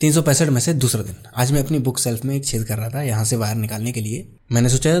365 में से दूसरा दिन। आज मैं अपनी बुक सेल्फ में एक छेद कर रहा था यहाँ से वायर निकालने के लिए। मैंने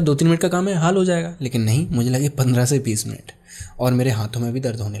सोचा 2-3 मिनट का काम है, हाल हो जाएगा, लेकिन नहीं, मुझे लगे 15 से 20 मिनट और मेरे हाथों में भी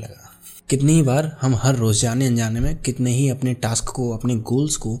दर्द होने लगा। कितनी ही बार हम हर रोज़ जाने अनजाने में कितने ही अपने टास्क को, अपने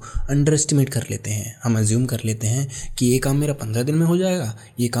गोल्स को अंडर एस्टिमेट कर लेते हैं। हम अज्यूम कर लेते हैं कि ये काम मेरा 15 दिन में हो जाएगा,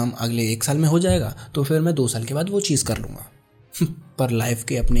 ये काम अगले 1 साल में हो जाएगा, तो फिर मैं 2 साल के बाद वो चीज़ कर लूँगा। पर लाइफ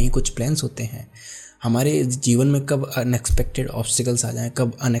के अपने ही कुछ प्लान्स होते हैं। हमारे जीवन में कब अनएक्सपेक्टेड ऑब्स्टिकल्स आ जाएं,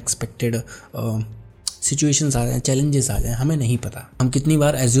 कब अनएक्सपेक्टेड सिचुएशंस आ जाएं, चैलेंजेस आ जाएं, हमें नहीं पता। हम कितनी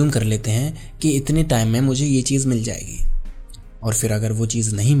बार एज्यूम कर लेते हैं कि इतने टाइम में मुझे ये चीज़ मिल जाएगी, और फिर अगर वो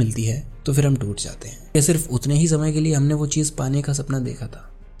चीज़ नहीं मिलती है तो फिर हम टूट जाते हैं। या सिर्फ उतने ही समय के लिए हमने वो चीज़ पाने का सपना देखा था।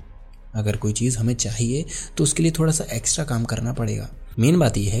 अगर कोई चीज़ हमें चाहिए तो उसके लिए थोड़ा सा एक्स्ट्रा काम करना पड़ेगा। मेन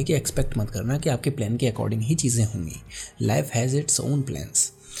बात यह है कि एक्सपेक्ट मत करना कि आपके प्लान के अकॉर्डिंग ही चीज़ें होंगी। Life has its own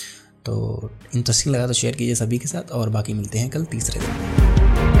plans. तो इंटरेस्टिंग लगा तो शेयर कीजिए सभी के साथ, और बाकी मिलते हैं कल तीसरे दिन।